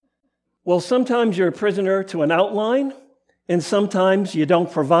Well, sometimes you're a prisoner to an outline, and sometimes you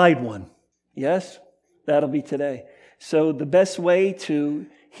don't provide one. Yes? That'll be today. So the best way to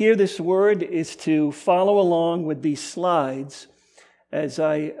hear this word is to follow along with these slides as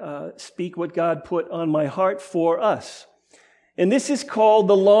I speak what God put on my heart for us. And this is called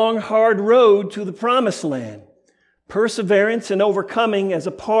the long, hard road to the promised land. Perseverance and overcoming as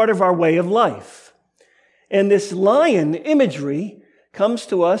a part of our way of life. And this lion imagery comes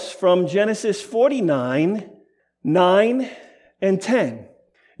to us from Genesis 49, 9, and 10.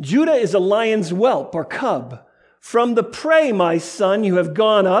 Judah is a lion's whelp or cub. From the prey, my son, you have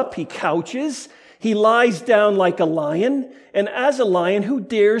gone up. He couches. He lies down like a lion. And as a lion, who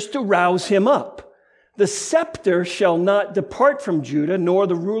dares to rouse him up? The scepter shall not depart from Judah, nor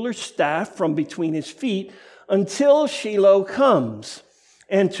the ruler's staff from between his feet, until Shiloh comes.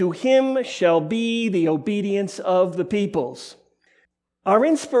 And to him shall be the obedience of the peoples. Our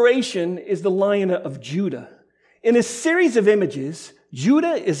inspiration is the Lion of Judah. In a series of images,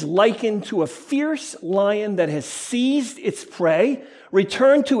 Judah is likened to a fierce lion that has seized its prey,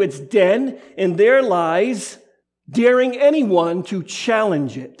 returned to its den, and there lies, daring anyone to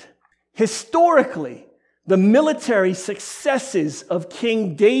challenge it. Historically, the military successes of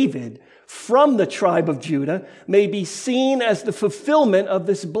King David from the tribe of Judah may be seen as the fulfillment of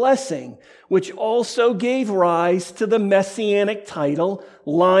this blessing, which also gave rise to the messianic title,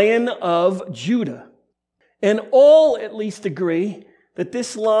 Lion of Judah. And all at least agree that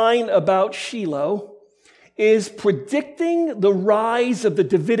this line about Shiloh is predicting the rise of the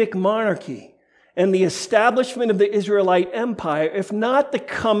Davidic monarchy and the establishment of the Israelite empire, if not the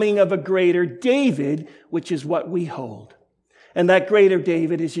coming of a greater David, which is what we hold. And that greater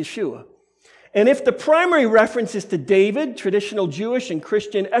David is Yeshua. And if the primary reference is to David, traditional Jewish and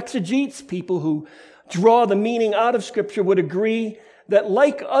Christian exegetes, people who draw the meaning out of Scripture, would agree that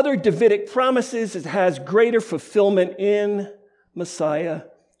like other Davidic promises, it has greater fulfillment in Messiah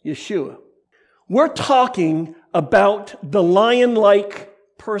Yeshua. We're talking about the lion-like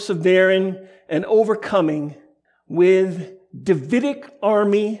persevering and overcoming with Davidic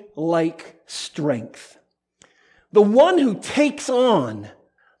army-like strength. The one who takes on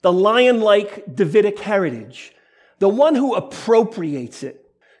the lion-like Davidic heritage, the one who appropriates it,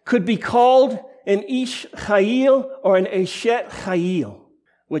 could be called an Ish Chayil or an Eshet Chayil,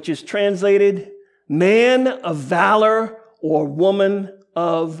 which is translated man of valor or woman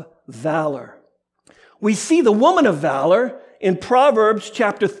of valor. We see the woman of valor in Proverbs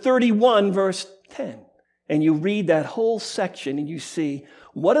chapter 31, verse 10. And you read that whole section and you see,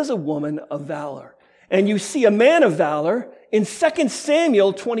 what is a woman of valor? And you see a man of valor in 2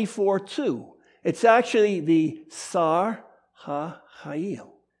 Samuel 24:2. It's actually the Sar HaChayil.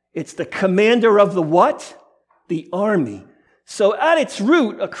 It's the commander of the what? The army. So at its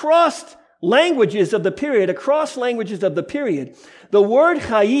root, across languages of the period, the word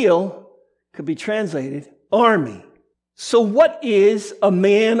Chayil could be translated army. So what is a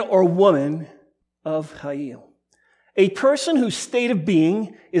man or woman of Chayil? A person whose state of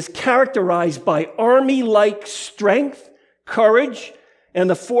being is characterized by army-like strength, courage, and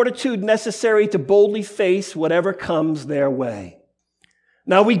the fortitude necessary to boldly face whatever comes their way.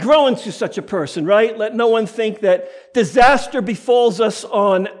 Now, we grow into such a person, right? Let no one think that disaster befalls us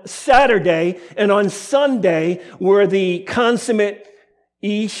on Saturday and on Sunday we're the consummate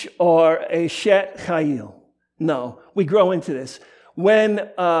Ish or Eshet Chayil. No, we grow into this. When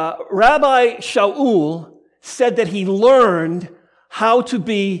Rabbi Shaul said that he learned how to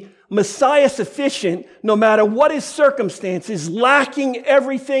be Messiah sufficient no matter what his circumstances, lacking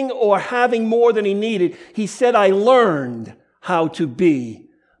everything or having more than he needed, he said, I learned how to be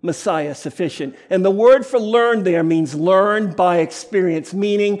Messiah sufficient. And the word for learn there means learn by experience,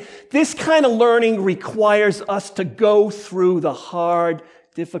 meaning this kind of learning requires us to go through the hard,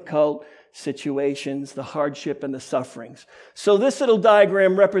 difficult situations, the hardship and the sufferings. So this little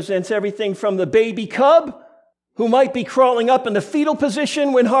diagram represents everything from the baby cub, who might be crawling up in the fetal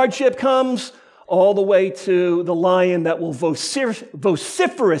position when hardship comes, all the way to the lion that will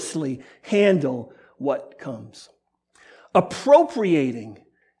vociferously handle what comes. Appropriating,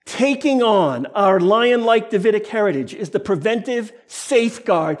 taking on our lion-like Davidic heritage is the preventive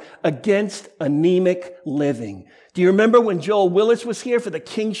safeguard against anemic living. Do you remember when Joel Willis was here for the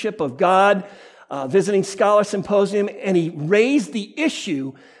Kingship of God, visiting Scholar Symposium, and he raised the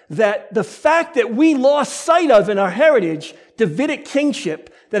issue that the fact that we lost sight of in our heritage, Davidic kingship,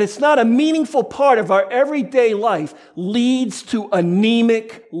 that it's not a meaningful part of our everyday life, leads to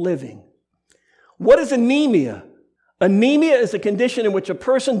anemic living. What is anemia? Anemia is a condition in which a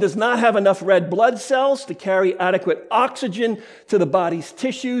person does not have enough red blood cells to carry adequate oxygen to the body's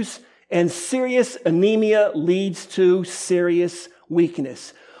tissues, And serious anemia leads to serious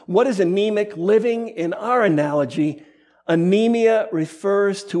weakness. What is anemic living? In our analogy, anemia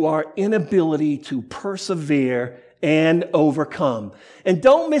refers to our inability to persevere and overcome. And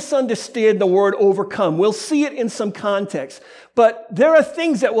don't misunderstand the word overcome. We'll see it in some context. But there are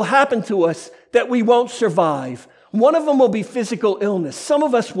things that will happen to us that we won't survive. One of them will be physical illness. Some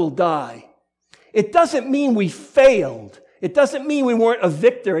of us will die. It doesn't mean we failed. It doesn't mean we weren't a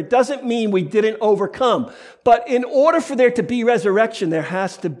victor. It doesn't mean we didn't overcome. But in order for there to be resurrection, there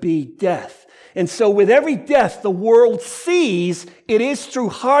has to be death. And so with every death the world sees, it is through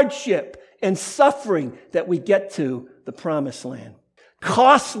hardship and suffering that we get to the promised land.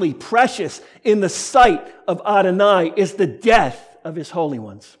 Costly, precious in the sight of Adonai is the death of his holy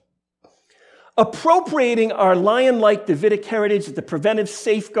ones. Appropriating our lion-like Davidic heritage is the preventive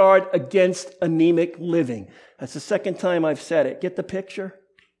safeguard against anemic living. That's the second time I've said it. Get the picture?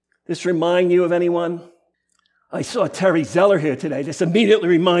 This remind you of anyone? I saw Terry Zeller here today. This immediately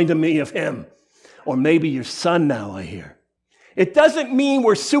reminded me of him. Or maybe your son now, I hear. It doesn't mean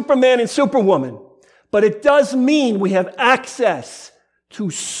we're Superman and Superwoman, but it does mean we have access to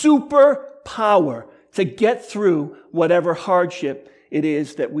superpower to get through whatever hardship it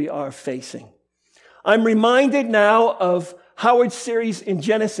is that we are facing. I'm reminded now of Howard's series in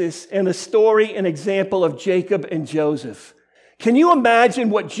Genesis and the story and example of Jacob and Joseph. Can you imagine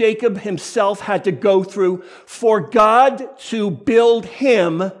what Jacob himself had to go through for God to build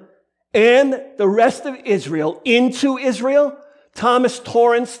him and the rest of Israel into Israel? Thomas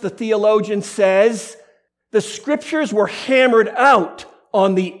Torrance, the theologian, says the scriptures were hammered out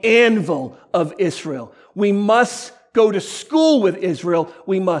on the anvil of Israel. We must go to school with Israel.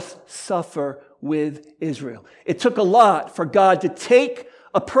 We must suffer with Israel. It took a lot for God to take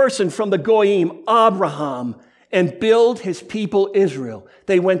a person from the Goyim, Abraham, and build his people Israel.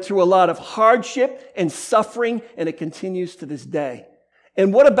 They went through a lot of hardship and suffering, and it continues to this day.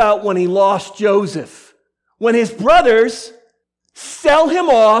 And what about when he lost Joseph? When his brothers sell him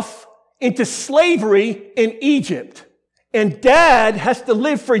off into slavery in Egypt, and dad has to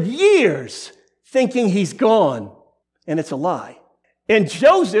live for years thinking he's gone, and it's a lie. And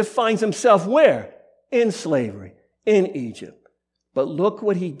Joseph finds himself where? In slavery, in Egypt. But look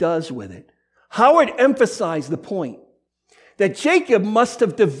what he does with it. Howard emphasized the point that Jacob must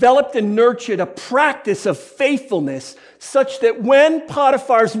have developed and nurtured a practice of faithfulness such that when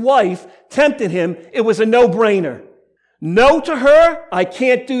Potiphar's wife tempted him, it was a no-brainer. No to her, I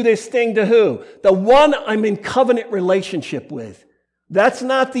can't do this thing to who? The one I'm in covenant relationship with. That's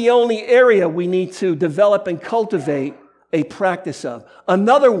not the only area we need to develop and cultivate a practice of.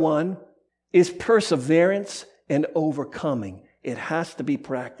 Another one is perseverance and overcoming. It has to be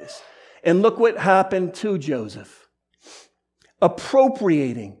practiced. And look what happened to Joseph.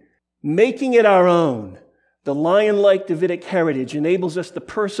 Appropriating, making it our own, the lion-like Davidic heritage enables us to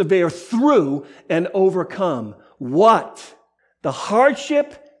persevere through and overcome. What? The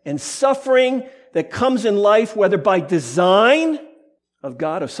hardship and suffering that comes in life, whether by design of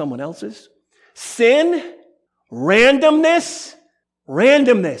God or someone else's, sin, randomness.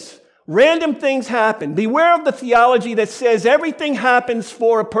 Random things happen. Beware of the theology that says everything happens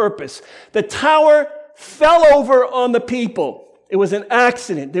for a purpose. The tower fell over on the people. It was an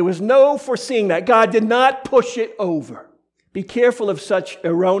accident. There was no foreseeing that. God did not push it over. Be careful of such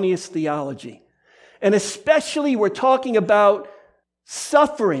erroneous theology. And especially we're talking about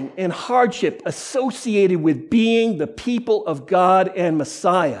suffering and hardship associated with being the people of God and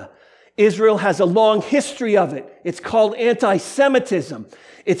Messiah. Israel has a long history of it. It's called anti-Semitism.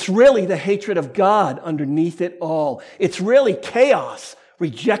 It's really the hatred of God underneath it all. It's really chaos,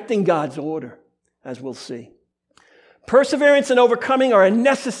 rejecting God's order, as we'll see. Perseverance and overcoming are a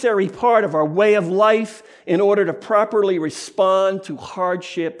necessary part of our way of life in order to properly respond to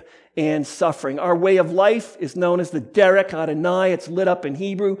hardship and suffering. Our way of life is known as the Derech Adonai. It's lit up in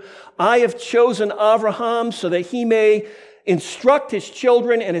Hebrew. I have chosen Abraham so that he may instruct his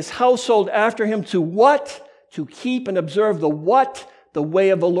children and his household after him to what? To keep and observe the what? The way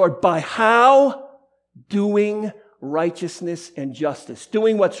of the Lord. By how? Doing righteousness and justice.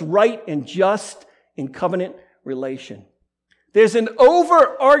 Doing what's right and just in covenant relation. There's an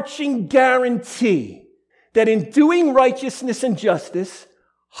overarching guarantee that in doing righteousness and justice,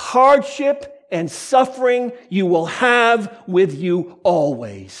 hardship and suffering you will have with you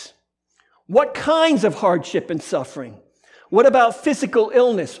always. What kinds of hardship and suffering? What about physical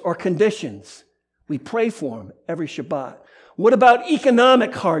illness or conditions? We pray for them every Shabbat. What about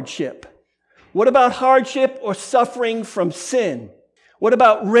economic hardship? What about hardship or suffering from sin? What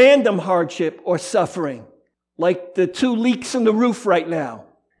about random hardship or suffering? Like the 2 leaks in the roof right now.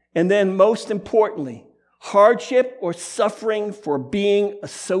 And then most importantly, hardship or suffering for being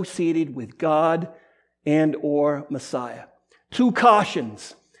associated with God and or Messiah. 2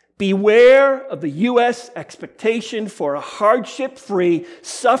 cautions. Beware of the U.S. expectation for a hardship-free,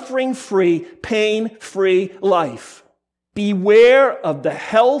 suffering-free, pain-free life. Beware of the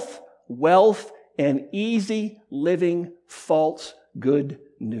health, wealth, and easy living false good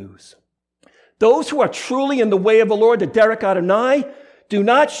news. Those who are truly in the way of the Lord, the Derek Adonai, do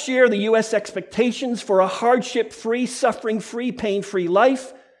not share the U.S. expectations for a hardship-free, suffering-free, pain-free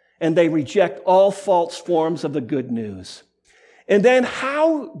life, and they reject all false forms of the good news. And then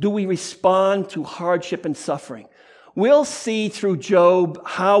how do we respond to hardship and suffering? We'll see through Job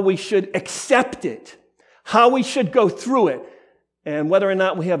how we should accept it, how we should go through it. And whether or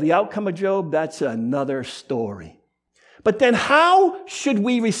not we have the outcome of Job, that's another story. But then how should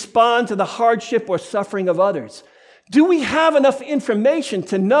we respond to the hardship or suffering of others? Do we have enough information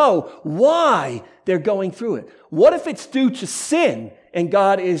to know why they're going through it? What if it's due to sin and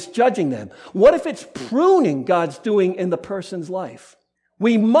God is judging them? What if it's pruning God's doing in the person's life?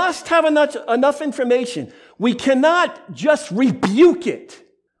 We must have enough information. We cannot just rebuke it.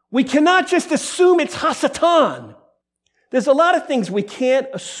 We cannot just assume it's Hasatan. There's a lot of things we can't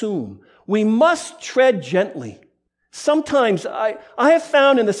assume. We must tread gently. Sometimes I have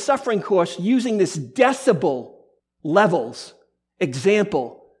found in the suffering course using this decibel levels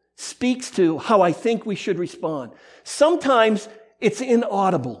example speaks to how I think we should respond. Sometimes it's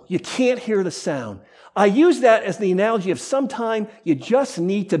inaudible. You can't hear the sound. I use that as the analogy of sometimes you just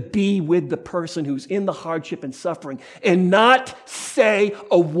need to be with the person who's in the hardship and suffering and not say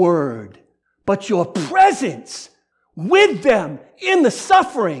a word. But your presence with them in the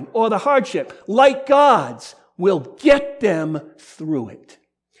suffering or the hardship, like God's, will get them through it.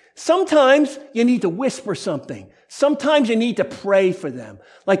 Sometimes you need to whisper something. Sometimes you need to pray for them.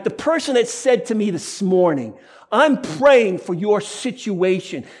 Like the person that said to me this morning, I'm praying for your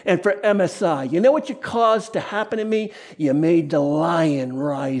situation and for MSI. You know what you caused to happen to me? You made the lion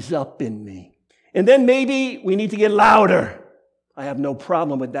rise up in me. And then maybe we need to get louder. I have no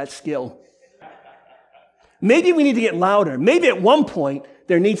problem with that skill. Maybe we need to get louder. Maybe at one point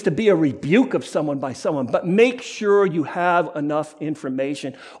there needs to be a rebuke of someone by someone, but make sure you have enough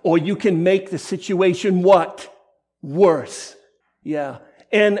information or you can make the situation what? Worse. Yeah.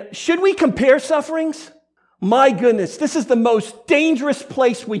 And should we compare sufferings? My goodness, this is the most dangerous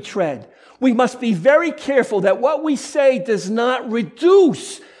place we tread. We must be very careful that what we say does not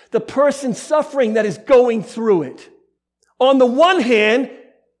reduce the person's suffering that is going through it. On the one hand,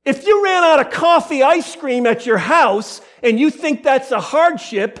 if you ran out of coffee ice cream at your house and you think that's a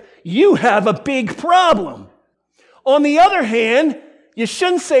hardship, you have a big problem. On the other hand, you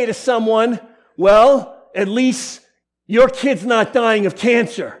shouldn't say to someone, well, at least your kid's not dying of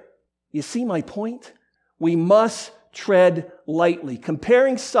cancer. You see my point? We must tread lightly.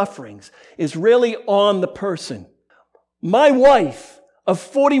 Comparing sufferings is really on the person. My wife of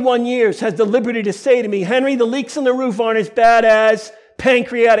 41 years has the liberty to say to me, Henry, the leaks in the roof aren't as bad as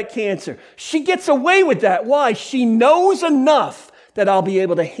pancreatic cancer. She gets away with that. Why? She knows enough that I'll be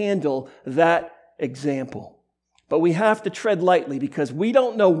able to handle that example. But we have to tread lightly because we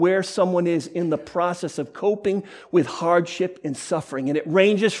don't know where someone is in the process of coping with hardship and suffering. And it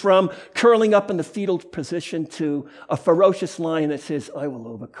ranges from curling up in the fetal position to a ferocious lion that says, I will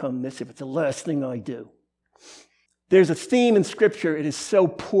overcome this if it's the last thing I do. There's a theme in Scripture it is so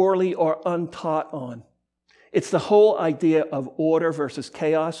poorly or untaught on. It's the whole idea of order versus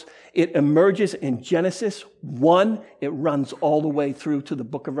chaos. It emerges in Genesis 1. It runs all the way through to the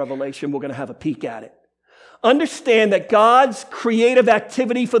book of Revelation. We're going to have a peek at it. Understand that God's creative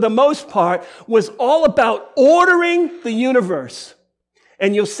activity, for the most part, was all about ordering the universe.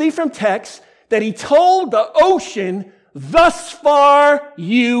 And you'll see from text that he told the ocean, thus far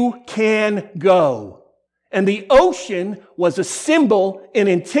you can go. And the ocean was a symbol in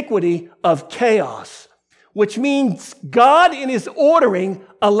antiquity of chaos, which means God in his ordering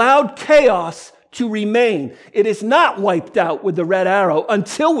allowed chaos to remain. It is not wiped out with the red arrow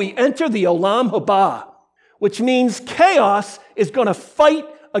until we enter the Olam Haba, which means chaos is going to fight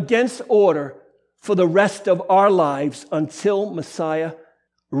against order for the rest of our lives until Messiah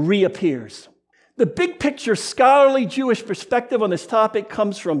reappears. The big picture scholarly Jewish perspective on this topic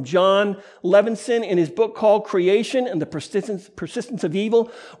comes from John Levinson in his book called Creation and the Persistence of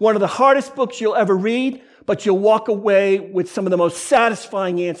Evil, one of the hardest books you'll ever read, but you'll walk away with some of the most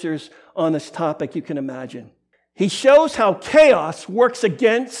satisfying answers on this topic you can imagine. He shows how chaos works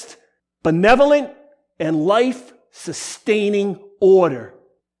against benevolent and life-sustaining order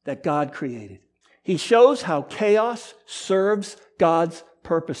that God created. He shows how chaos serves God's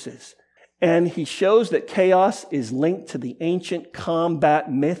purposes. And he shows that chaos is linked to the ancient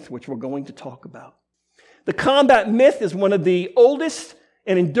combat myth, which we're going to talk about. The combat myth is one of the oldest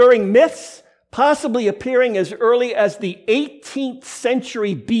and enduring myths, possibly appearing as early as the 18th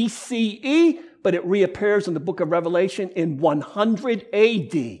century BCE, but it reappears in the book of Revelation in 100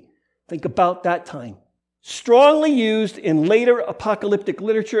 AD. Think about that time. Strongly used in later apocalyptic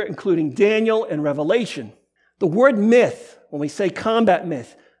literature, including Daniel and Revelation. The word myth, when we say combat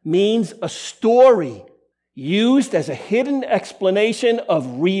myth, means a story used as a hidden explanation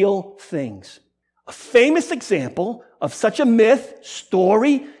of real things. A famous example of such a myth,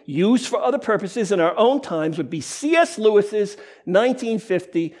 story, used for other purposes in our own times would be C.S. Lewis's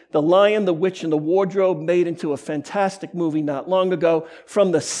 1950, The Lion, the Witch, and the Wardrobe, made into a fantastic movie not long ago,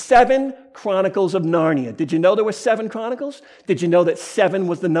 from the 7 Chronicles of Narnia. Did you know there were 7 Chronicles? Did you know that 7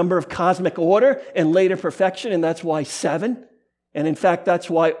 was the number of cosmic order and later perfection, and that's why 7? And in fact, that's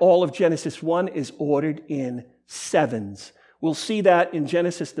why all of Genesis 1 is ordered in 7s. We'll see that in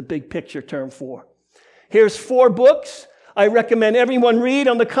Genesis, the big picture, term 4. Here's 4 books I recommend everyone read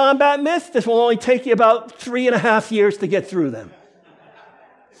on the combat myth. This will only take you about 3.5 years to get through them.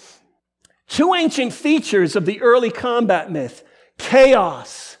 2 ancient features of the early combat myth: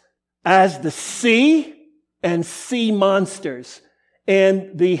 chaos as the sea and sea monsters.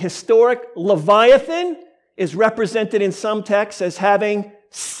 And the historic Leviathan is represented in some texts as having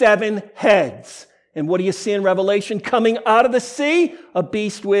 7 heads. And what do you see in Revelation? Coming out of the sea, a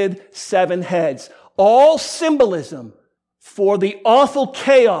beast with 7 heads. All symbolism for the awful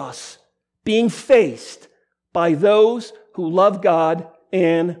chaos being faced by those who love God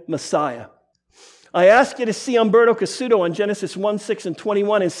and Messiah. I ask you to see Umberto Cassuto on Genesis 1, 6, and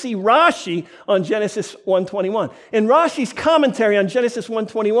 21, and see Rashi on Genesis 1:21. In Rashi's commentary on Genesis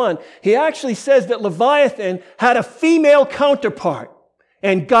 1:21, he actually says that Leviathan had a female counterpart,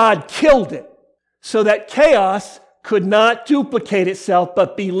 and God killed it so that chaos could not duplicate itself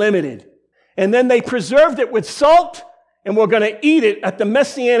but be limited. And then they preserved it with salt, and we're going to eat it at the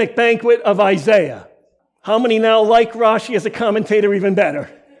Messianic banquet of Isaiah. How many now like Rashi as a commentator even better?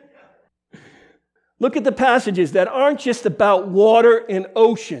 Look at the passages that aren't just about water and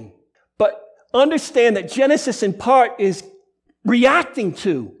ocean, but understand that Genesis in part is reacting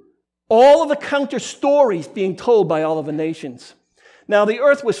to all of the counter stories being told by all of the nations. Now the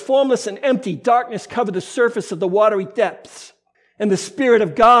earth was formless and empty. Darkness covered the surface of the watery depths. And the Spirit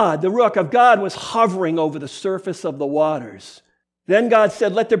of God, the Ruach of God, was hovering over the surface of the waters. Then God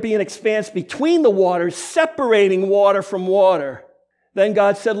said, let there be an expanse between the waters, separating water from water. Then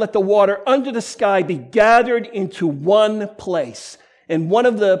God said, let the water under the sky be gathered into one place. And one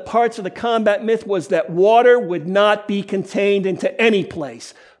of the parts of the combat myth was that water would not be contained into any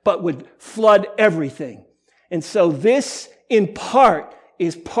place, but would flood everything. And so this, in part,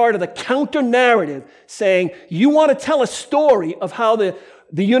 is part of the counter-narrative saying, you want to tell a story of how the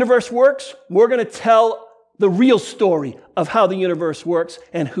universe works? We're going to tell the real story of how the universe works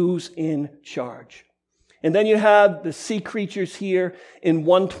and who's in charge. And then you have the sea creatures here in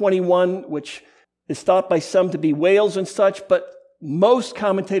 121, which is thought by some to be whales and such, but most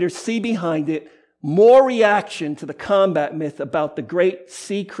commentators see behind it more reaction to the combat myth about the great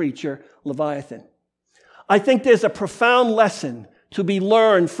sea creature, Leviathan. I think there's a profound lesson to be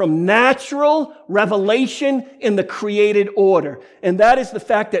learned from natural revelation in the created order. And that is the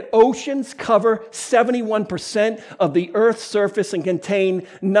fact that oceans cover 71% of the Earth's surface and contain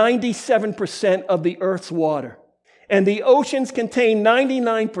 97% of the Earth's water. And the oceans contain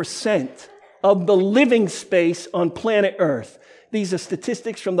 99% of the living space on planet Earth. These are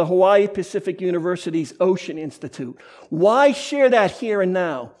statistics from the Hawaii Pacific University's Ocean Institute. Why share that here and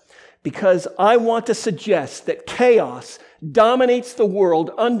now? Because I want to suggest that chaos dominates the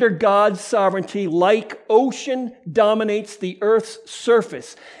world under God's sovereignty like ocean dominates the earth's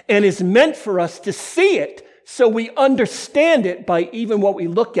surface, and is meant for us to see it so we understand it by even what we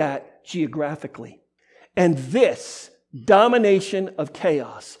look at geographically. And this domination of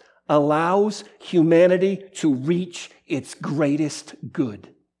chaos allows humanity to reach its greatest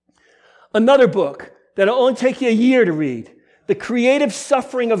good. Another book that'll only take you a year to read, The Creative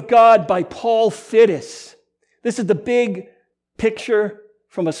Suffering of God by Paul Fiddes. This is the big picture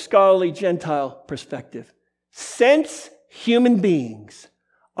from a scholarly Gentile perspective. Since human beings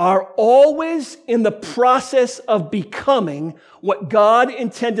are always in the process of becoming what God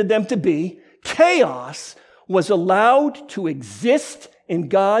intended them to be, chaos was allowed to exist in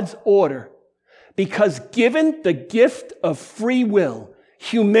God's order because, given the gift of free will,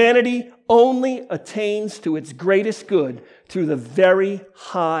 humanity only attains to its greatest good through the very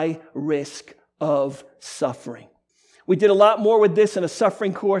high risk of suffering. We did a lot more with this in a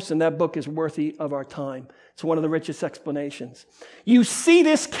suffering course, and that book is worthy of our time. It's one of the richest explanations. You see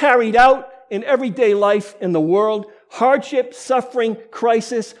this carried out in everyday life in the world. Hardship, suffering,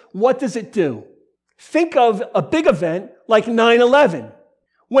 crisis. What does it do? Think of a big event like 9/11,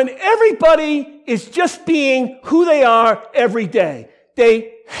 when everybody is just being who they are every day.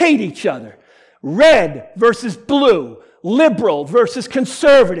 They hate each other. Red versus blue. Liberal versus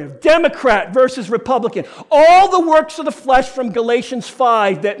conservative, Democrat versus Republican. All the works of the flesh from Galatians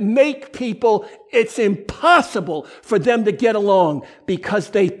 5 that make people, it's impossible for them to get along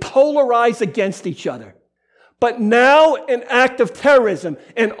because they polarize against each other. But now an act of terrorism,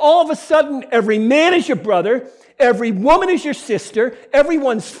 and all of a sudden every man is your brother, every woman is your sister,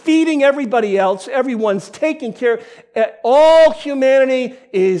 everyone's feeding everybody else, everyone's taking care. All humanity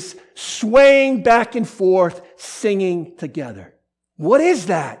is swaying back and forth, singing together. What is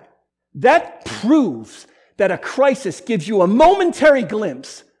that? That proves that a crisis gives you a momentary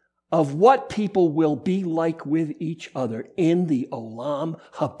glimpse of what people will be like with each other in the Olam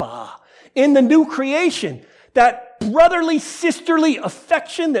Haba, in the new creation. That brotherly, sisterly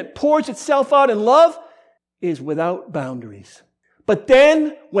affection that pours itself out in love is without boundaries. But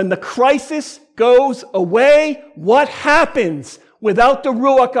then, when the crisis goes away, what happens? Without the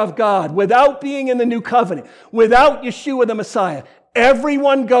Ruach of God, without being in the new covenant, without Yeshua the Messiah,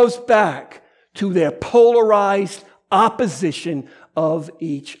 everyone goes back to their polarized opposition of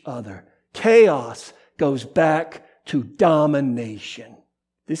each other. Chaos goes back to domination.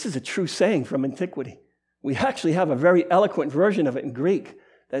 This is a true saying from antiquity. We actually have a very eloquent version of it in Greek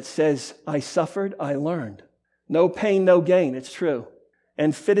that says, I suffered, I learned. No pain, no gain. It's true.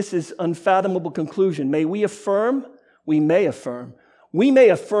 And Fiddes' unfathomable conclusion, we may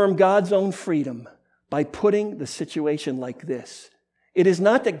affirm God's own freedom by putting the situation like this. It is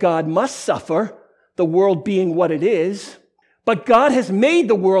not that God must suffer, the world being what it is, but God has made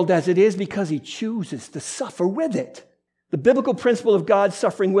the world as it is because he chooses to suffer with it. The biblical principle of God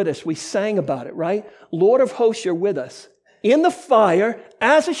suffering with us, we sang about it, right? Lord of hosts, you're with us. In the fire,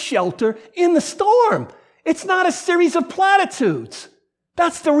 as a shelter, in the storm. It's not a series of platitudes.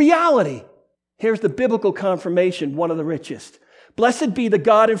 That's the reality. Here's the biblical confirmation, one of the richest. Blessed be the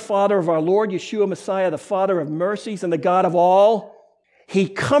God and Father of our Lord Yeshua Messiah, the Father of mercies and the God of all. He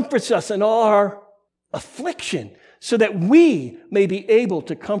comforts us in all our affliction so that we may be able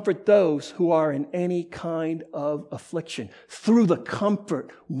to comfort those who are in any kind of affliction through the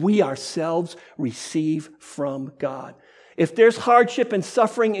comfort we ourselves receive from God. If there's hardship and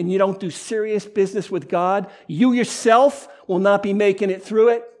suffering and you don't do serious business with God, you yourself will not be making it through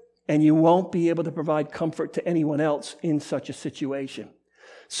it, and you won't be able to provide comfort to anyone else in such a situation.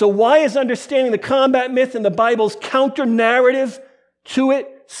 So why is understanding the combat myth and the Bible's counter-narrative to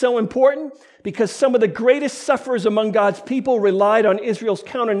it so important? Because some of the greatest sufferers among God's people relied on Israel's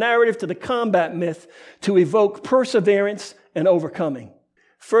counter-narrative to the combat myth to evoke perseverance and overcoming.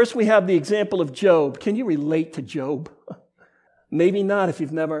 First, we have the example of Job. Can you relate to Job? Maybe not if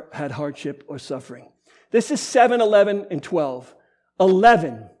you've never had hardship or suffering. This is 7, 11, and 12.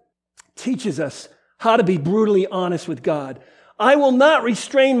 11 teaches us how to be brutally honest with God. I will not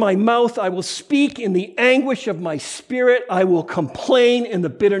restrain my mouth. I will speak in the anguish of my spirit. I will complain in the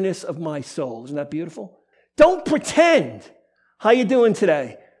bitterness of my soul. Isn't that beautiful? Don't pretend. How you doing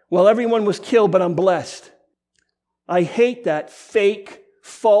today? Well, everyone was killed, but I'm blessed. I hate that fake,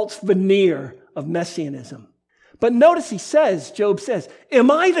 false veneer of messianism. But notice Job says, am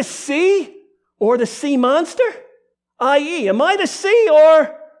I the sea or the sea monster? I.e., am I the sea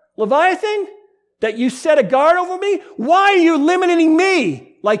or Leviathan that you set a guard over me? Why are you limiting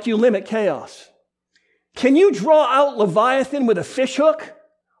me like you limit chaos? Can you draw out Leviathan with a fish hook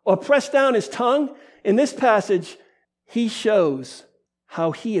or press down his tongue? In this passage, he shows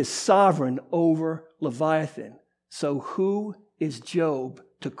how he is sovereign over Leviathan. So who is Job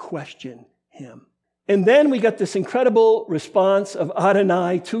to question him? And then we got this incredible response of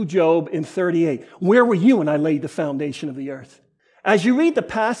Adonai to Job in 38. Where were you when I laid the foundation of the earth? As you read the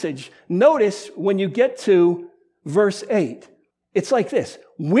passage, notice when you get to verse 8, it's like this.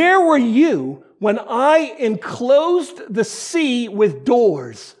 Where were you when I enclosed the sea with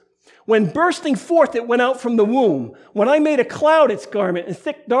doors? When bursting forth it went out from the womb. When I made a cloud its garment and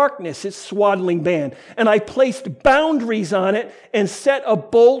thick darkness its swaddling band. And I placed boundaries on it and set a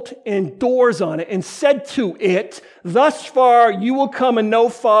bolt and doors on it and said to it, thus far you will come and no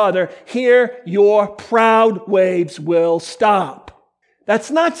farther. Here your proud waves will stop.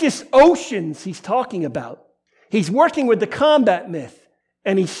 That's not just oceans he's talking about. He's working with the combat myth,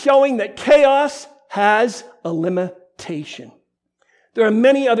 and he's showing that chaos has a limitation. There are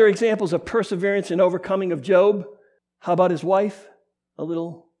many other examples of perseverance and overcoming of Job. How about his wife? A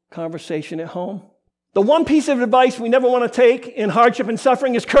little conversation at home. The one piece of advice we never want to take in hardship and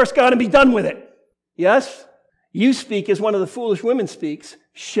suffering is curse God and be done with it. Yes? You speak as one of the foolish women speaks.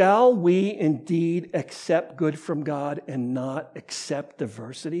 Shall we indeed accept good from God and not accept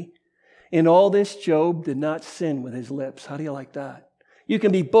adversity? In all this, Job did not sin with his lips. How do you like that? You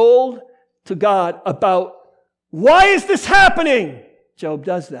can be bold to God about, why is this happening? Job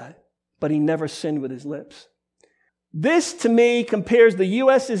does that, but he never sinned with his lips. This, to me, compares the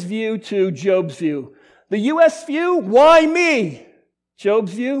U.S.'s view to Job's view. The U.S. view, why me?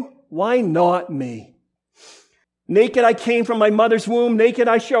 Job's view, why not me? Naked I came from my mother's womb, naked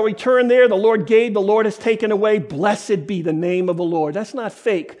I shall return there. The Lord gave, the Lord has taken away. Blessed be the name of the Lord. That's not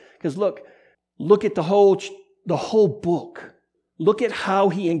fake, because look at the whole book. Look at how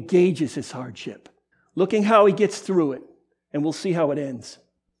he engages his hardship. Looking how he gets through it, and we'll see how it ends.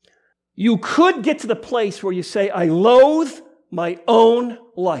 You could get to the place where you say, I loathe my own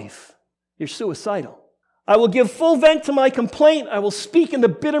life. You're suicidal. I will give full vent to my complaint. I will speak in the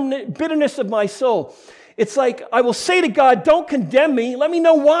bitterness of my soul. It's like, I will say to God, don't condemn me. Let me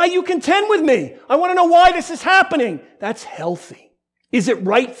know why you contend with me. I want to know why this is happening. That's healthy. Is it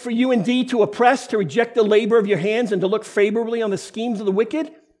right for you indeed to oppress, to reject the labor of your hands, and to look favorably on the schemes of the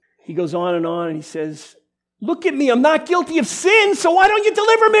wicked? He goes on, and he says, look at me. I'm not guilty of sin, so why don't you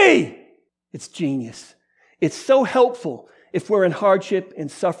deliver me? It's genius. It's so helpful if we're in hardship and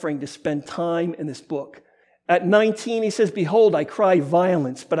suffering to spend time in this book. At 19, he says, behold, I cry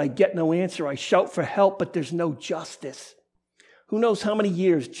violence, but I get no answer. I shout for help, but there's no justice. Who knows how many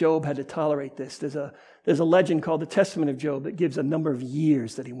years Job had to tolerate this? There's a legend called the Testament of Job that gives a number of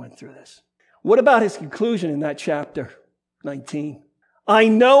years that he went through this. What about his conclusion in that chapter 19? I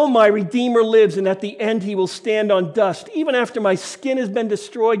know my Redeemer lives, and at the end he will stand on dust. Even after my skin has been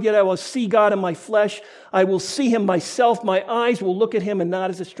destroyed, yet I will see God in my flesh. I will see him myself. My eyes will look at him and not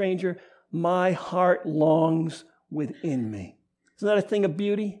as a stranger. My heart longs within me. Isn't that a thing of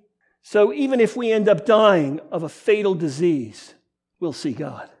beauty? So even if we end up dying of a fatal disease, we'll see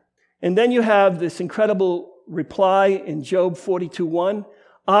God. And then you have this incredible reply in Job 42:1.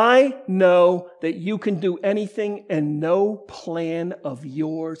 I know that you can do anything and no plan of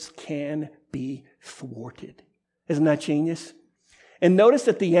yours can be thwarted. Isn't that genius? And notice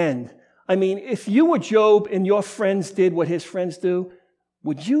at the end, if you were Job and your friends did what his friends do,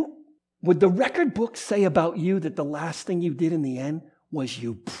 would the record book say about you that the last thing you did in the end was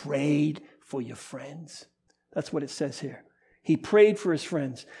you prayed for your friends? That's what it says here. He prayed for his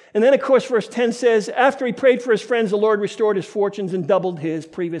friends. And then, of course, verse 10 says, after he prayed for his friends, the Lord restored his fortunes and doubled his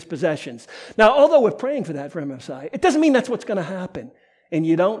previous possessions. Now, although we're praying for that for MSI, it doesn't mean that's what's going to happen. And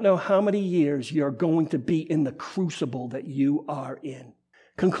you don't know how many years you're going to be in the crucible that you are in.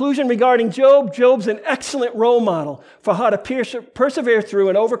 Conclusion regarding Job. Job's an excellent role model for how to persevere through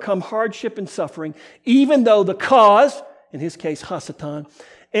and overcome hardship and suffering, even though the cause, in his case, Hasatan,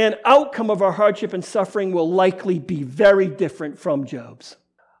 and outcome of our hardship and suffering will likely be very different from Job's.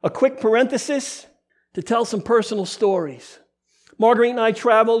 A quick parenthesis to tell some personal stories. Marguerite and I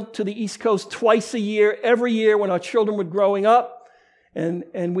traveled to the East Coast twice a year, every year when our children were growing up.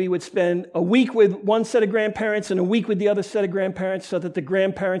 And we would spend a week with one set of grandparents and a week with the other set of grandparents so that the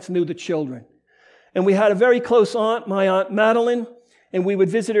grandparents knew the children. And we had a very close aunt, my Aunt Madeline, and we would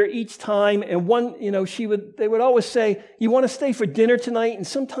visit her each time. And they would always say, you want to stay for dinner tonight? And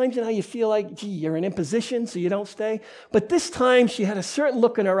sometimes, you feel like, you're an imposition, so you don't stay. But this time, she had a certain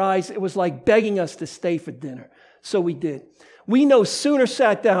look in her eyes. It was like begging us to stay for dinner. So we did. We no sooner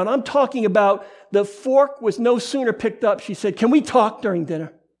sat down. I'm talking about the fork was no sooner picked up. She said, can we talk during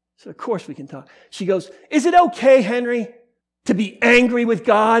dinner? I said, of course we can talk. She goes, is it okay, Henry, to be angry with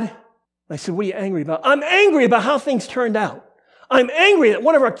God? I said, what are you angry about? I'm angry about how things turned out. I'm angry that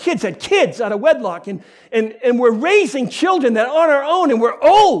one of our kids had kids out of wedlock and we're raising children that aren't our own and we're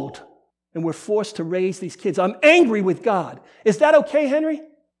old and we're forced to raise these kids. I'm angry with God. Is that okay, Henry?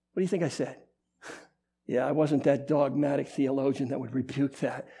 What do you think I said? Yeah, I wasn't that dogmatic theologian that would rebuke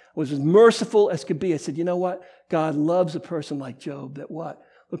that. I was as merciful as could be. I said, you know what? God loves a person like Job that what?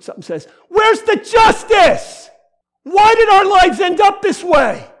 Looks up and says, where's the justice? Why did our lives end up this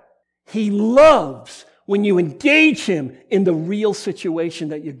way? He loves when you engage him in the real situation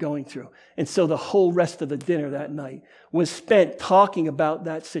that you're going through. And so the whole rest of the dinner that night was spent talking about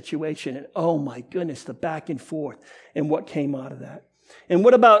that situation. And oh my goodness, the back and forth and what came out of that. And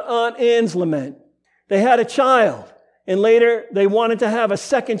what about Aunt Anne's lament? They had a child, and later they wanted to have a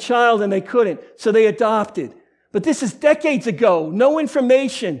second child, and they couldn't, so they adopted. But this is decades ago. No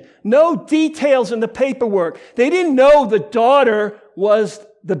information, no details in the paperwork. They didn't know the daughter was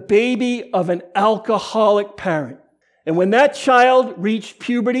the baby of an alcoholic parent. And when that child reached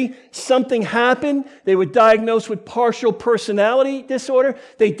puberty, something happened. They were diagnosed with partial personality disorder.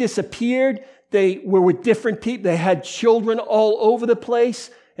 They disappeared. They were with different people. They had children all over the place.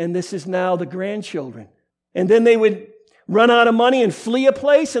 And this is now the grandchildren. And then they would run out of money and flee a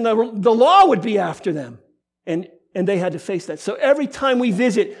place, and the law would be after them. And they had to face that. So every time we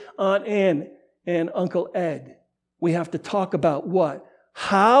visit Aunt Ann and Uncle Ed, we have to talk about what?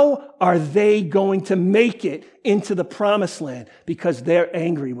 How are they going to make it into the promised land? Because they're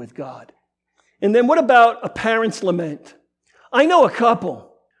angry with God. And then what about a parent's lament? I know a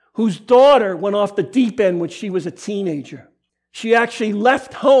couple whose daughter went off the deep end when she was a teenager. She actually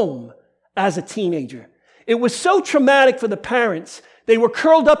left home as a teenager. It was so traumatic for the parents. They were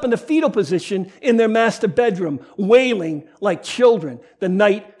curled up in the fetal position in their master bedroom, wailing like children the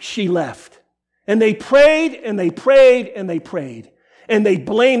night she left. And they prayed and they prayed and they prayed. And they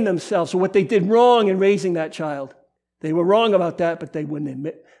blamed themselves for what they did wrong in raising that child. They were wrong about that, but they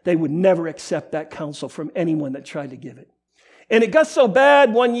would never accept that counsel from anyone that tried to give it. And it got so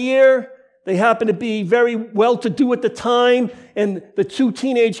bad one year, they happened to be very well-to-do at the time, and the two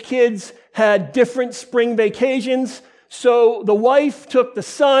teenage kids had different spring vacations. So the wife took the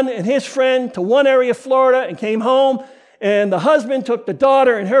son and his friend to one area of Florida and came home, and the husband took the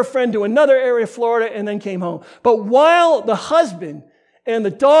daughter and her friend to another area of Florida and then came home. But while the husband and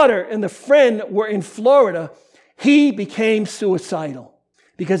the daughter and the friend were in Florida, he became suicidal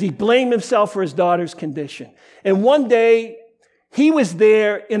because he blamed himself for his daughter's condition. And one day, he was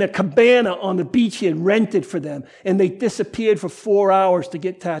there in a cabana on the beach he had rented for them, and they disappeared for 4 hours to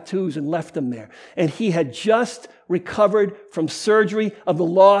get tattoos and left him there. And he had just recovered from surgery of the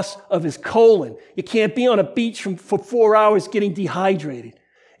loss of his colon. You can't be on a beach for 4 hours getting dehydrated.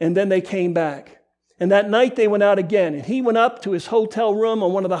 And then they came back. And that night they went out again, and he went up to his hotel room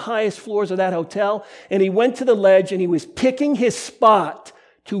on one of the highest floors of that hotel, and he went to the ledge, and he was picking his spot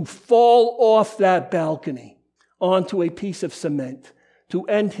to fall off that balcony onto a piece of cement to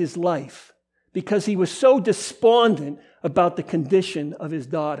end his life because he was so despondent about the condition of his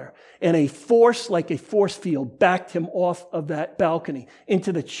daughter. And a force like a force field backed him off of that balcony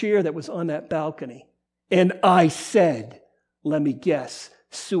into the chair that was on that balcony. And I said, let me guess,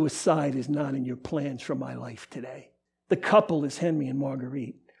 suicide is not in your plans for my life today. The couple is Henry and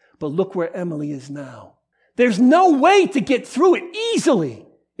Marguerite. But look where Emily is now. There's no way to get through it easily.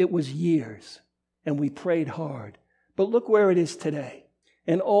 It was years. And we prayed hard. But look where it is today.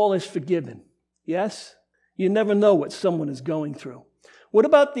 And all is forgiven. Yes? You never know what someone is going through. What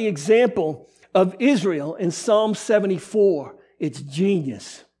about the example of Israel in Psalm 74? It's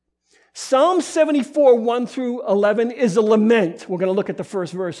genius. Psalm 74, 1 through 11 is a lament. We're going to look at the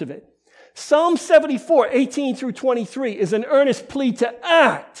first verse of it. Psalm 74, 18 through 23 is an earnest plea to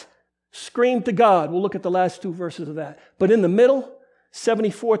act. Scream to God. We'll look at the last two verses of that. But in the middle,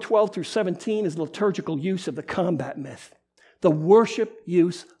 74, 12 through 17 is the liturgical use of the combat myth. The worship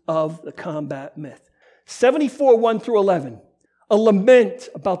use of the combat myth. 74, 1 through 11. A lament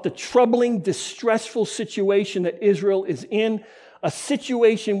about the troubling, distressful situation that Israel is in. A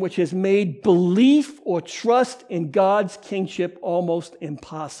situation which has made belief or trust in God's kingship almost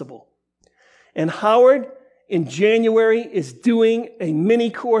impossible. And Howard, in January, is doing a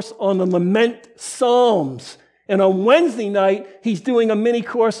mini course on the lament psalms. And on Wednesday night, he's doing a mini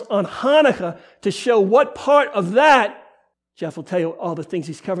course on Hanukkah to show what part of that, Jeff will tell you all the things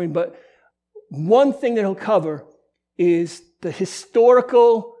he's covering, but one thing that he'll cover is the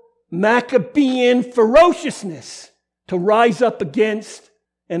historical Maccabean ferociousness to rise up against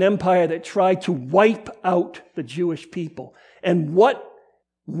an empire that tried to wipe out the Jewish people. And what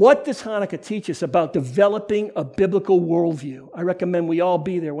does Hanukkah teach us about developing a biblical worldview? I recommend we all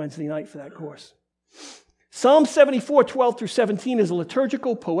be there Wednesday night for that course. Psalm 74, 12 through 17 is a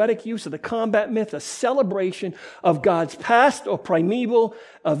liturgical, poetic use of the combat myth, a celebration of God's past or primeval,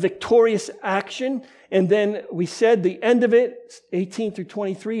 victorious action. And then we said the end of it, 18 through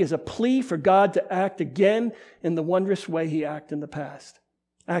 23, is a plea for God to act again in the wondrous way he acted in the past.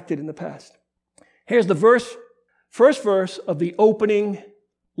 Here's the first verse of the opening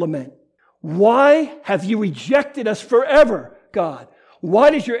lament. Why have you rejected us forever, God?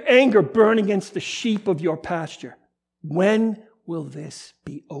 Why does your anger burn against the sheep of your pasture? When will this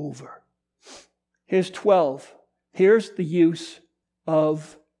be over? Here's 12. Here's the use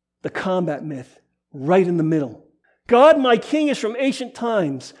of the combat myth right in the middle. God, my king, is from ancient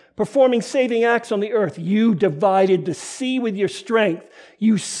times, performing saving acts on the earth. You divided the sea with your strength.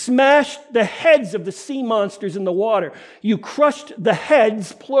 You smashed the heads of the sea monsters in the water. You crushed the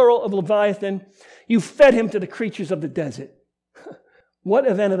heads, plural, of Leviathan. You fed him to the creatures of the desert. What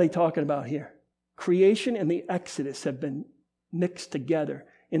event are they talking about here? Creation and the Exodus have been mixed together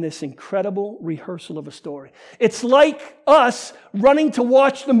in this incredible rehearsal of a story. It's like us running to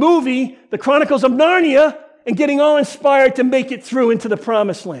watch the movie, The Chronicles of Narnia, and getting all inspired to make it through into the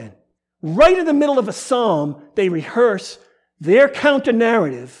Promised Land. Right in the middle of a psalm, they rehearse their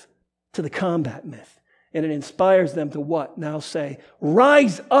counter-narrative to the combat myth. And it inspires them to what? Now say,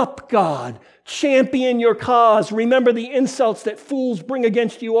 rise up, God. Champion your cause. Remember the insults that fools bring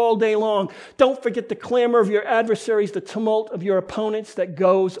against you all day long. Don't forget the clamor of your adversaries, the tumult of your opponents that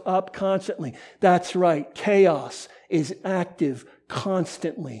goes up constantly. That's right. Chaos is active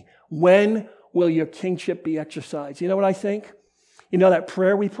constantly. When will your kingship be exercised? You know what I think? You know that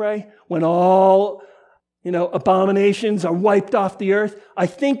prayer we pray? When all abominations are wiped off the earth. I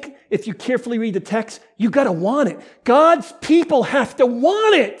think if you carefully read the text, you got to want it. God's people have to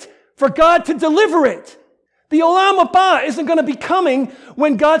want it for God to deliver it. The Olam Haba isn't going to be coming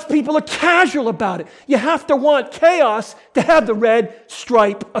when God's people are casual about it. You have to want chaos to have the red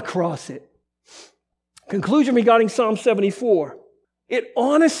stripe across it. Conclusion regarding Psalm 74. It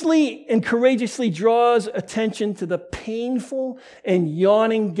honestly and courageously draws attention to the painful and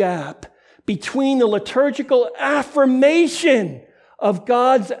yawning gap between the liturgical affirmation of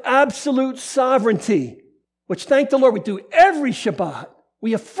God's absolute sovereignty, which, thank the Lord, we do every Shabbat.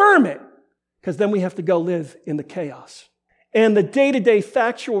 We affirm it, because then we have to go live in the chaos. And the day-to-day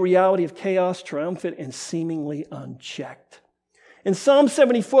factual reality of chaos, triumphant and seemingly unchecked. In Psalm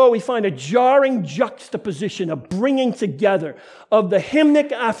 74, we find a jarring juxtaposition, a bringing together of the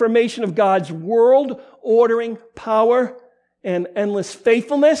hymnic affirmation of God's world-ordering power and endless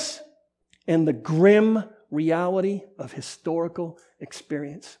faithfulness, and the grim reality of historical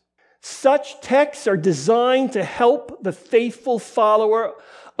experience. Such texts are designed to help the faithful follower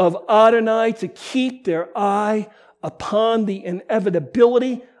of Adonai to keep their eye upon the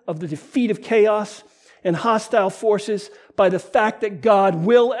inevitability of the defeat of chaos and hostile forces by the fact that God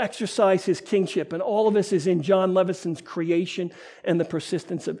will exercise his kingship. And all of this is in John Levison's Creation and the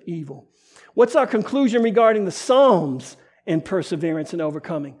Persistence of Evil. What's our conclusion regarding the Psalms and perseverance and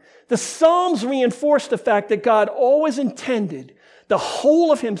overcoming? The Psalms reinforce the fact that God always intended the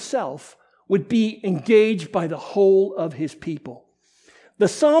whole of himself would be engaged by the whole of his people. The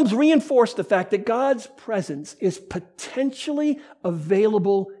Psalms reinforce the fact that God's presence is potentially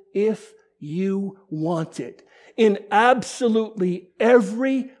available if you want it in absolutely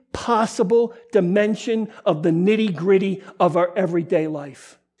every possible dimension of the nitty-gritty of our everyday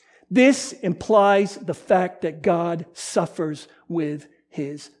life. This implies the fact that God suffers with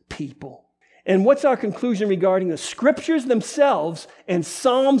his people. And what's our conclusion regarding the scriptures themselves and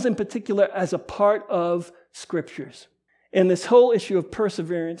Psalms in particular as a part of scriptures? And this whole issue of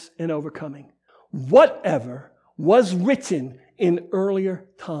perseverance and overcoming. Whatever was written in earlier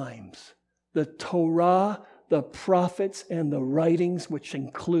times, the Torah, the prophets, and the writings, which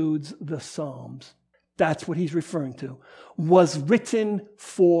includes the Psalms, that's what he's referring to, was written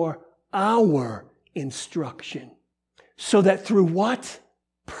for our instruction. So that through what?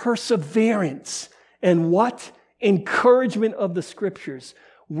 Perseverance and what? Encouragement of the scriptures,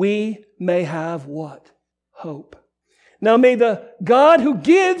 we may have what? Hope. Now may the God who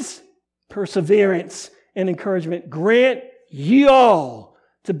gives perseverance and encouragement grant ye all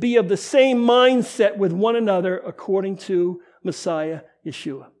to be of the same mindset with one another according to Messiah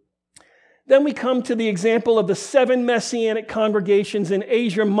Yeshua. Then we come to the example of the 7 Messianic congregations in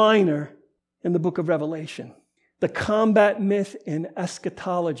Asia Minor in the book of Revelation. The combat myth in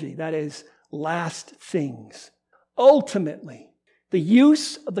eschatology, that is, last things. Ultimately, the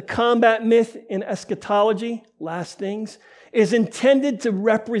use of the combat myth in eschatology, last things, is intended to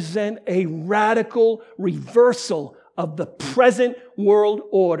represent a radical reversal of the present world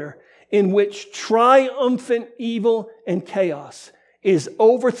order in which triumphant evil and chaos is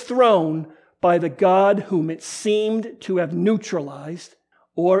overthrown by the God whom it seemed to have neutralized,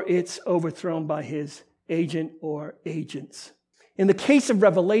 or it's overthrown by his agent or agents. In the case of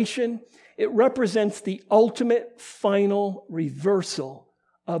Revelation, it represents the ultimate final reversal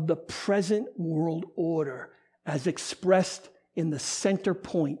of the present world order as expressed in the center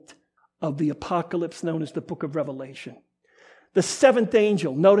point of the apocalypse known as the book of Revelation. The 7th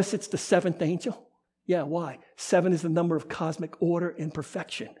angel, notice it's the 7th angel. Yeah, why? 7 is the number of cosmic order and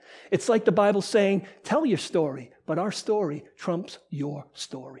perfection. It's like the Bible saying, tell your story, but our story trumps your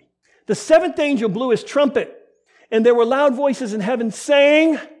story. The 7th angel blew his trumpet, and there were loud voices in heaven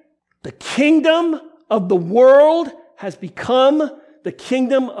saying, the kingdom of the world has become the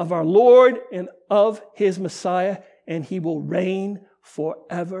kingdom of our Lord and of his Messiah, and he will reign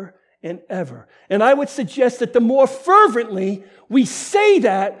forever and ever. And I would suggest that the more fervently we say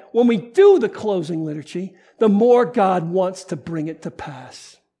that when we do the closing liturgy, the more God wants to bring it to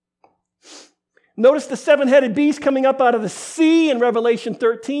pass. Notice the seven-headed beast coming up out of the sea in Revelation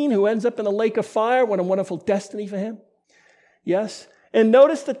 13, who ends up in a lake of fire. What a wonderful destiny for him. Yes. And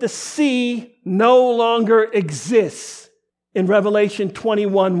notice that the sea no longer exists in Revelation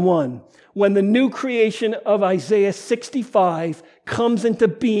 21:1, when the new creation of Isaiah 65 comes into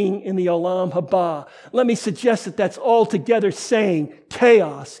being in the Olam Haba. Let me suggest that that's altogether saying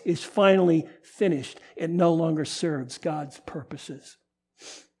chaos is finally finished. It no longer serves God's purposes.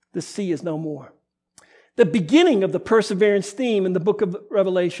 The sea is no more. The beginning of the perseverance theme in the book of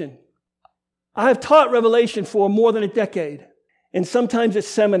Revelation. I have taught Revelation for more than a decade, and sometimes it's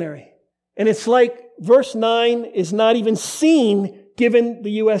seminary. And it's like verse 9 is not even seen given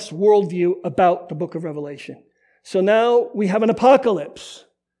the U.S. worldview about the book of Revelation. So now we have an apocalypse.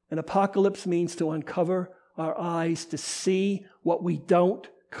 An apocalypse means to uncover our eyes to see what we don't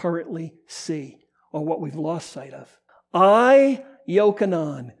currently see or what we've lost sight of. I,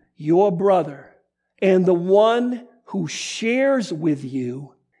 Yochanan, your brother, and the one who shares with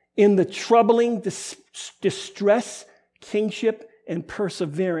you in the troubling distress, kingship, and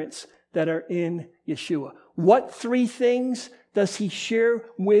perseverance that are in Yeshua. What three things does he share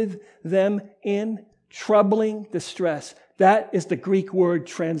with them in? Troubling distress. That is the Greek word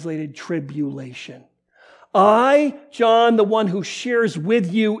translated tribulation. I, John, the one who shares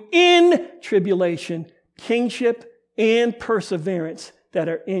with you in tribulation, kingship, and perseverance that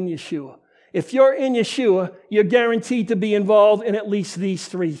are in Yeshua. If you're in Yeshua, you're guaranteed to be involved in at least these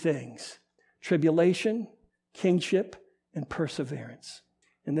three things: tribulation, kingship, and perseverance.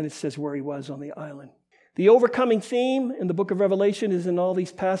 And then it says where he was on the island. The overcoming theme in the book of Revelation is in all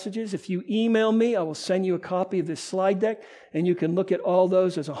these passages. If you email me, I will send you a copy of this slide deck, and you can look at all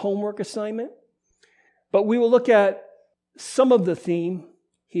those as a homework assignment. But we will look at some of the theme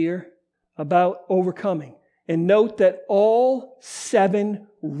here about overcoming. And note that all 7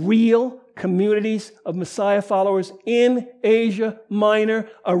 real communities of Messiah followers in Asia Minor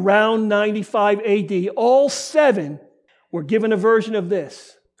around 95 AD, all 7 were given a version of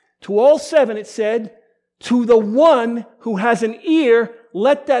this. To all 7 it said, to the one who has an ear,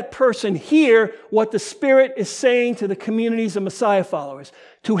 let that person hear what the Spirit is saying to the communities of Messiah followers.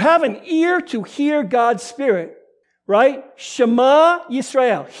 To have an ear to hear God's Spirit, right? Shema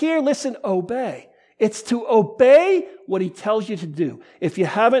Yisrael. Hear, listen, obey. It's to obey what he tells you to do. If you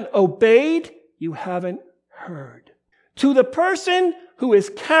haven't obeyed, you haven't heard. To the person who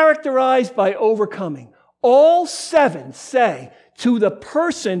is characterized by overcoming. All 7 say to the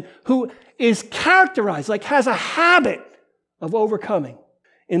person who is characterized, like has a habit of overcoming.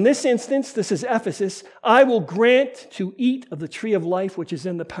 In this instance, this is Ephesus, I will grant to eat of the tree of life which is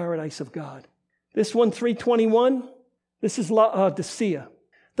in the paradise of God. This one, 3:21, this is Laodicea.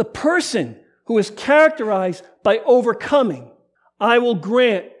 The person who is characterized by overcoming, I will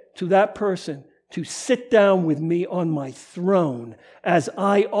grant to that person to sit down with me on my throne, as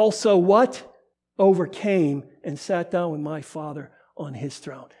I also what? Overcame and sat down with my Father on his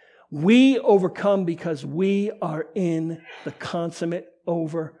throne. We overcome because we are in the consummate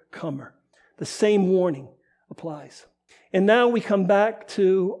overcomer. The same warning applies. And now we come back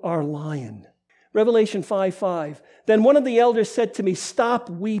to our lion. Revelation 5:5. Then one of the elders said to me, stop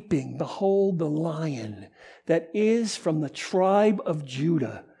weeping. Behold, the lion that is from the tribe of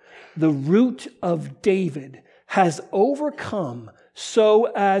Judah, the root of David, has overcome so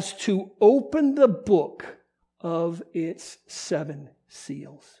as to open the book of its 7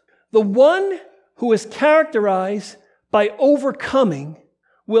 seals. The one who is characterized by overcoming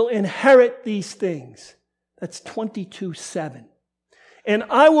will inherit these things. That's 22:7. And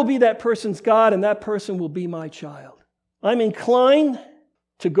I will be that person's God, and that person will be my child. I'm inclined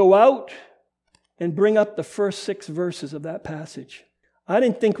to go out and bring up the first 6 verses of that passage. I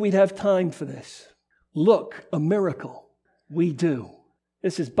didn't think we'd have time for this. Look, a miracle. We do.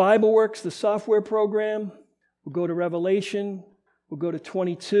 This is BibleWorks, the software program. We'll go to Revelation. We'll go to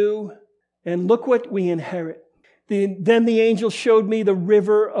 22. And look what we inherit. Then the angel showed me the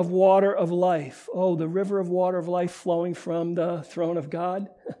river of water of life. Oh, the river of water of life flowing from the throne of God.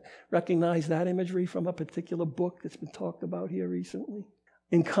 Recognize that imagery from a particular book that's been talked about here recently.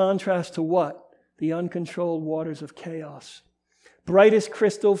 In contrast to what? The uncontrolled waters of chaos. Bright as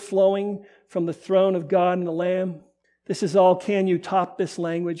crystal flowing from the throne of God and the Lamb. This is all, can you top this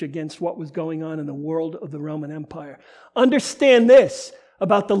language against what was going on in the world of the Roman Empire? Understand this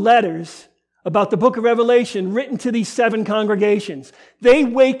about the letters about the book of Revelation written to these 7 congregations. They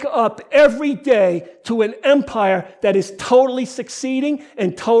wake up every day to an empire that is totally succeeding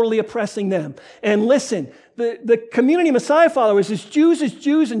and totally oppressing them. And listen, the community of Messiah followers is Jews as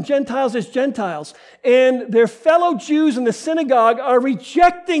Jews and Gentiles as Gentiles. And their fellow Jews in the synagogue are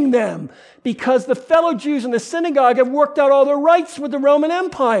rejecting them because the fellow Jews in the synagogue have worked out all their rights with the Roman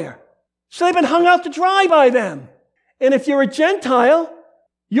Empire. So they've been hung out to dry by them. And if you're a Gentile,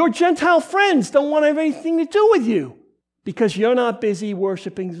 your Gentile friends don't want to have anything to do with you because you're not busy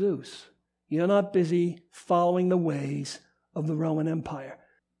worshiping Zeus. You're not busy following the ways of the Roman Empire.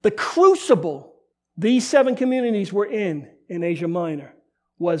 The crucible these 7 communities were in Asia Minor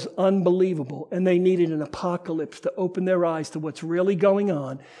was unbelievable, and they needed an apocalypse to open their eyes to what's really going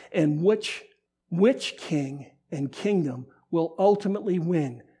on and which king and kingdom will ultimately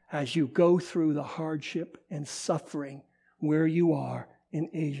win as you go through the hardship and suffering where you are in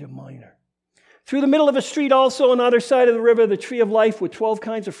Asia Minor. Through the middle of a street also on the other side of the river, the tree of life with 12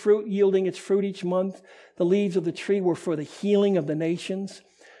 kinds of fruit, yielding its fruit each month. The leaves of the tree were for the healing of the nations.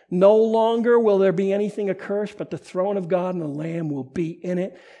 No longer will there be anything accursed, but the throne of God and the Lamb will be in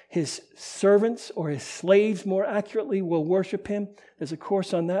it. His servants, or his slaves more accurately, will worship him. There's a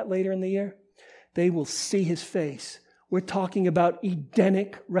course on that later in the year. They will see his face. We're talking about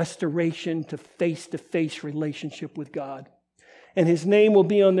Edenic restoration to face-to-face relationship with God. And his name will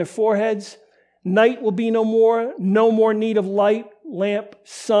be on their foreheads. Night will be no more need of light, lamp,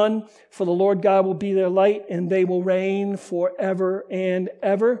 sun, for the Lord God will be their light, and they will reign forever and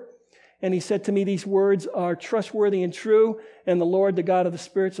ever. And he said to me, these words are trustworthy and true, and the Lord, the God of the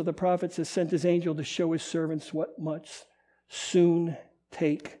spirits of the prophets, has sent his angel to show his servants what must soon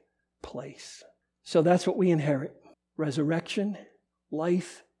take place. So that's what we inherit. Resurrection,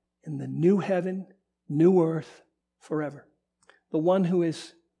 life in the new heaven, new earth, forever. The one who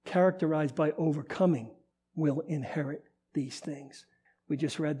is characterized by overcoming will inherit these things. We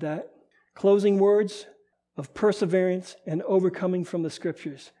just read that. Closing words of perseverance and overcoming from the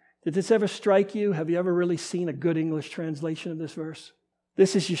scriptures. Did this ever strike you? Have you ever really seen a good English translation of this verse?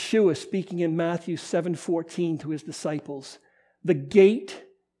 This is Yeshua speaking in Matthew 7:14 to his disciples. The gate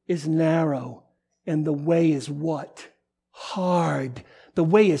is narrow and the way is what? Hard. The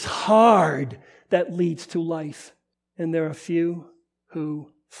way is hard that leads to life. And there are few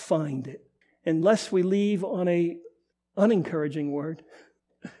who find it. Unless we leave on a unencouraging word,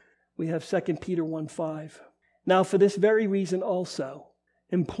 we have 2 Peter 1:5. Now for this very reason also,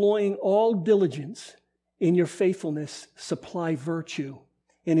 employing all diligence, in your faithfulness supply virtue,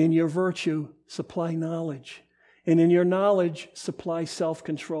 and in your virtue supply knowledge, and in your knowledge supply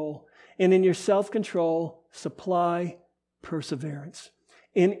self-control, and in your self-control supply perseverance,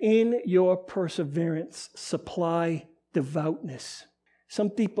 and in your perseverance supply devoutness. Some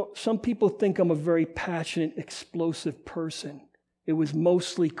people think I'm a very passionate, explosive person. It was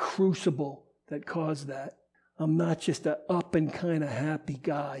mostly crucible that caused that. I'm not just an up and kind of happy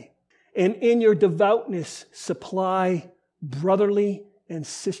guy. And in your devoutness, supply brotherly and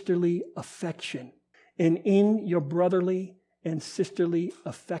sisterly affection. And in your brotherly and sisterly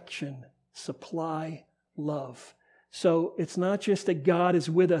affection, supply love. So it's not just that God is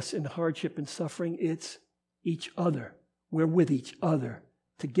with us in hardship and suffering, it's each other. We're with each other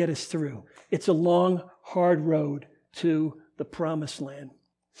to get us through. It's a long, hard road to the promised land.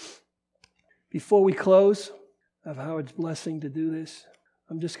 Before we close, of Howard's blessing to do this,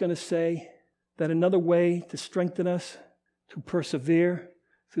 I'm just going to say that another way to strengthen us to persevere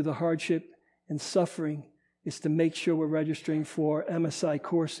through the hardship and suffering is to make sure we're registering for MSI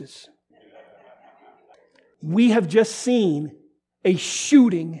courses. We have just seen a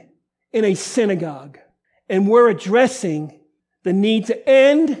shooting in a synagogue, and we're addressing the need to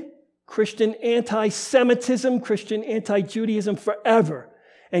end Christian anti-Semitism, Christian anti-Judaism forever.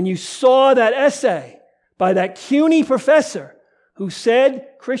 And you saw that essay by that CUNY professor who said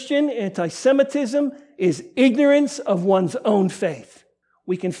Christian anti-Semitism is ignorance of one's own faith.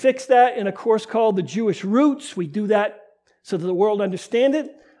 We can fix that in a course called The Jewish Roots. We do that so that the world understands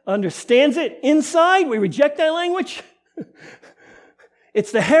it. Inside, we reject that language.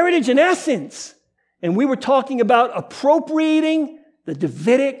 It's the heritage in essence. And we were talking about appropriating the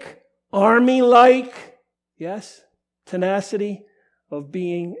Davidic army-like, tenacity of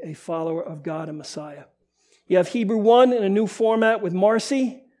being a follower of God and Messiah. You have Hebrew 1 in a new format with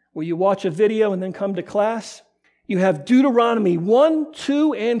Marcy, where you watch a video and then come to class. You have Deuteronomy 1,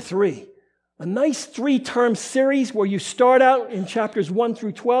 2, and 3. A nice 3-term series where you start out in chapters 1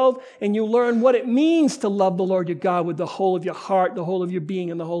 through 12 and you learn what it means to love the Lord your God with the whole of your heart, the whole of your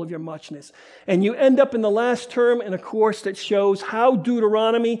being, and the whole of your muchness. And you end up in the last term in a course that shows how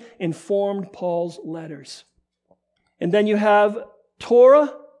Deuteronomy informed Paul's letters. And then you have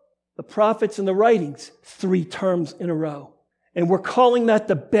Torah, the prophets, and the writings, 3 terms in a row. And we're calling that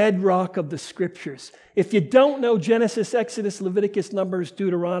the bedrock of the Scriptures. If you don't know Genesis, Exodus, Leviticus, Numbers,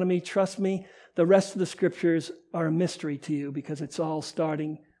 Deuteronomy, trust me, the rest of the Scriptures are a mystery to you because it's all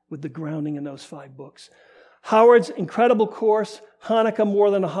starting with the grounding in those 5 books. Howard's incredible course, Hanukkah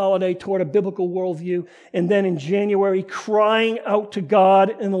More Than a Holiday, toward a biblical worldview, and then in January, crying out to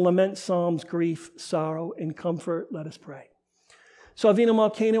God in the lament psalms, grief, sorrow, and comfort. Let us pray. So Avinu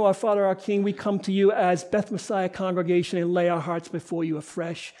Malkeinu, our Father, our King, we come to you as Beth Messiah congregation and lay our hearts before you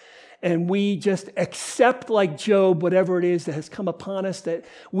afresh. And we just accept, like Job, whatever it is that has come upon us that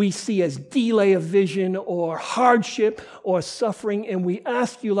we see as delay of vision or hardship or suffering. And we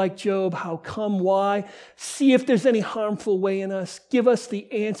ask you, like Job, how come, why? See if there's any harmful way in us. Give us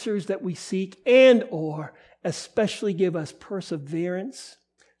the answers that we seek and or especially give us perseverance,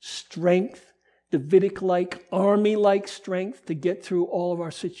 strength, Davidic-like, army-like strength to get through all of our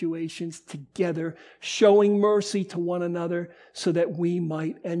situations together, showing mercy to one another so that we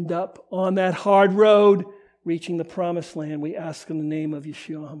might end up on that hard road, reaching the promised land. We ask in the name of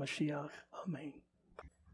Yeshua HaMashiach. Amen.